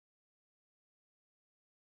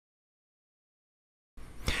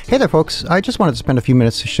Hey there folks, I just wanted to spend a few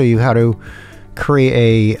minutes to show you how to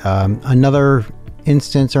create another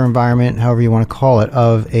instance or environment, however you want to call it,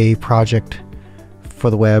 of a project for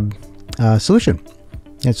the web solution.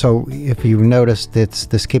 And so if you noticed,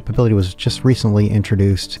 this capability was just recently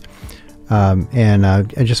introduced, and I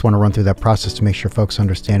just want to run through that process to make sure folks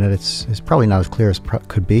understand it. It's probably not as clear as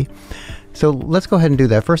could be. So let's go ahead and do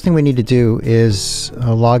that. First thing we need to do is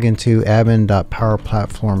log into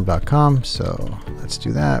admin.powerplatform.com. So let's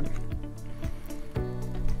do that.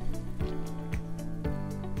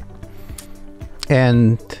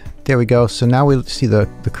 And there we go. So now we see the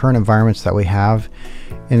current environments that we have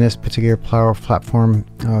in this particular Power Platform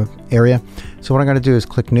area. So what I'm going to do is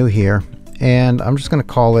click New here, and I'm just going to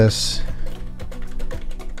call this,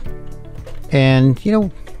 and you know,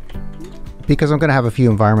 because I'm going to have a few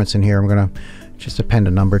environments in here, I'm going to just append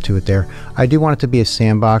a number to it there. I do want it to be a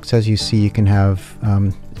sandbox. As you see, you can have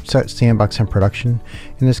sandbox and production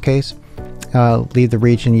in this case. Leave the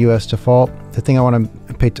region US default. The thing I want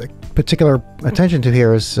to pay particular attention to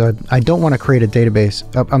here is I don't want to create a database.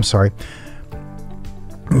 I'm sorry.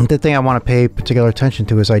 The thing I want to pay particular attention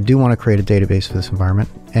to is I do want to create a database for this environment.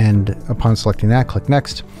 And upon selecting that, click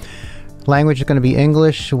Next. Language is going to be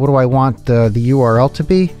English. What do I want the URL to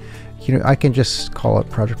be? You know, I can just call it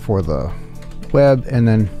project for the web and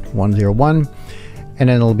then 101, and then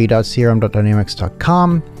it'll be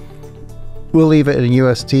 .crm.dynamics.com. We'll leave it in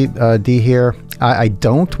USD here. I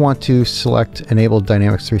don't want to select enable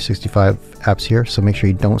Dynamics 365 apps here, so make sure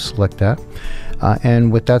you don't select that.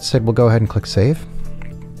 And with that said, we'll go ahead and click Save.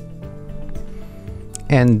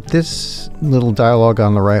 And this little dialog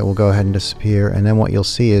on the right will go ahead and disappear. And then what you'll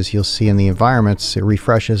see is you'll see in the environments, it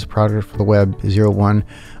refreshes project for the web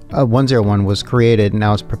 101 was created, and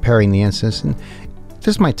now it's preparing the instance. And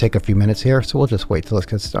this might take a few minutes here, so we'll just wait till this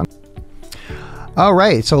gets done. All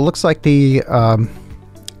right, so it looks like the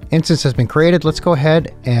instance has been created. Let's go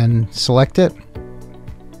ahead and select it.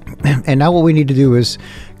 And now what we need to do is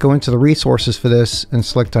go into the resources for this and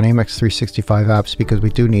select Dynamics 365 apps, because we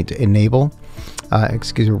do need to enable,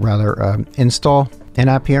 install an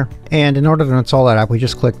app here. And in order to install that app, we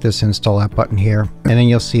just click this install app button here, and then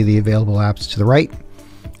you'll see the available apps to the right.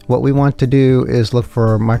 What we want to do is look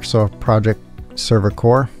for Microsoft Project Server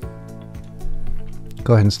Core.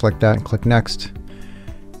 Go ahead and select that and click Next,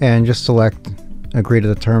 and just select Agree to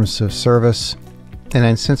the Terms of Service. And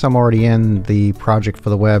then since I'm already in the project for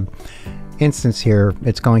the web instance here,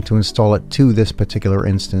 it's going to install it to this particular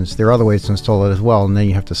instance. There are other ways to install it as well, and then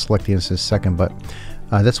you have to select the instance second, but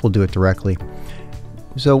this will do it directly.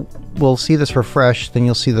 So we'll see this refresh, then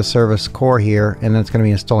you'll see the service core here, and then it's going to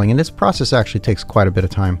be installing. And this process actually takes quite a bit of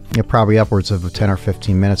time. Probably upwards of 10 or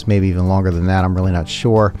 15 minutes, maybe even longer than that. I'm really not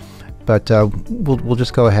sure. But we'll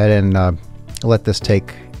just go ahead and let this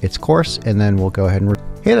take its course, and then we'll go ahead and...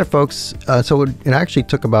 Hey there folks, so it actually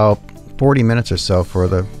took about 40 minutes or so for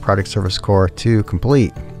the project service core to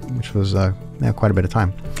complete, which was quite a bit of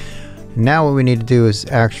time. Now what we need to do is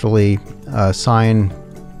actually assign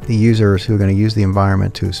the users who are going to use the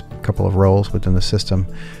environment to a couple of roles within the system.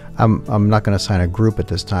 I'm not going to assign a group at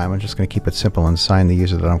this time. I'm just going to keep it simple and assign the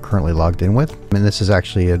user that I'm currently logged in with. And this is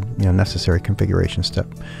actually a necessary configuration step.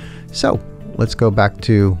 So let's go back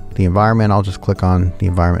to the environment. I'll just click on the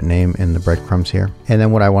environment name in the breadcrumbs here. And then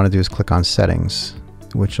what I want to do is click on settings,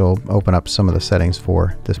 which will open up some of the settings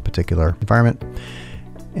for this particular environment.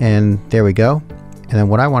 And there we go. And then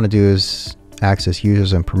what I want to do is access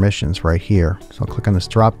users and permissions right here. So I'll click on this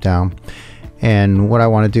drop down, and what I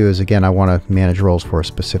want to do is, again, I want to manage roles for a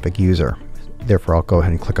specific user. Therefore, I'll go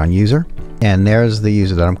ahead and click on user, and there's the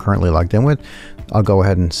user that I'm currently logged in with. I'll go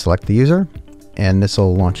ahead and select the user, and this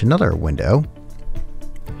will launch another window,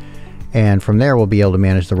 and from there we'll be able to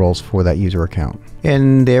manage the roles for that user account.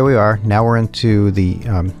 And there we are. Now we're into the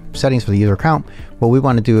settings for the user account. What we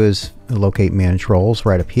want to do is locate manage roles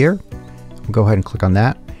right up here. We'll go ahead and click on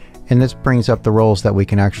that. And this brings up the roles that we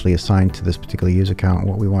can actually assign to this particular user account.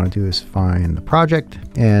 What we want to do is find the project,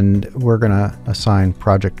 and we're going to assign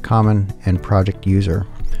project common and project user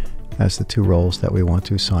as the two roles that we want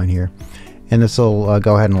to assign here. And this will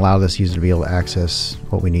go ahead and allow this user to be able to access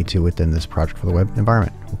what we need to within this project for the web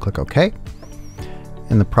environment. We'll click OK,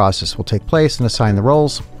 and the process will take place and assign the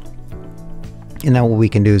roles. And now what we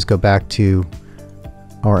can do is go back to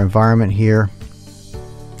our environment here,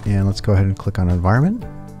 and let's go ahead and click on environment.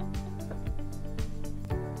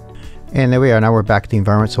 And there we are. Now we're back at the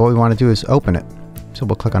environment. So what we want to do is open it. So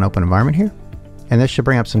we'll click on Open Environment here. And this should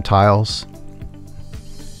bring up some tiles.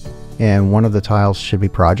 And one of the tiles should be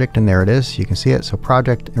Project, and there it is. You can see it. So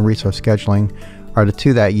Project and Resource Scheduling are the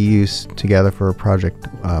two that you use together for a project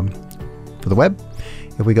for the web.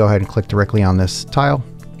 If we go ahead and click directly on this tile,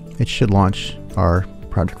 it should launch our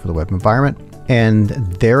project for the web environment. And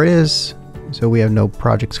there it is. So we have no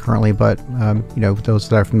projects currently, but those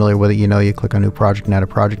that are familiar with it, you click on new project and add a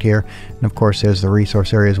project here. And of course, there's the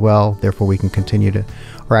resource area as well. Therefore, we can continue to,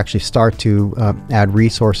 or actually start to add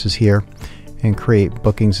resources here and create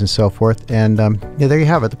bookings and so forth. And there you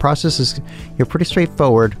have it. The process is pretty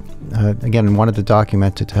straightforward. Again, wanted to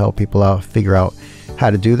document it to help people out figure out how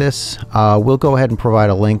to do this. We'll go ahead and provide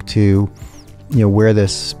a link to where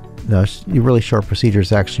this really short procedure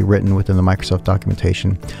is actually written within the Microsoft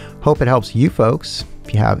documentation. Hope it helps you folks.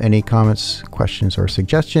 If you have any comments, questions, or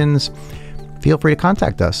suggestions, feel free to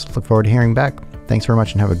contact us. Look forward to hearing back. Thanks very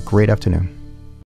much and have a great afternoon.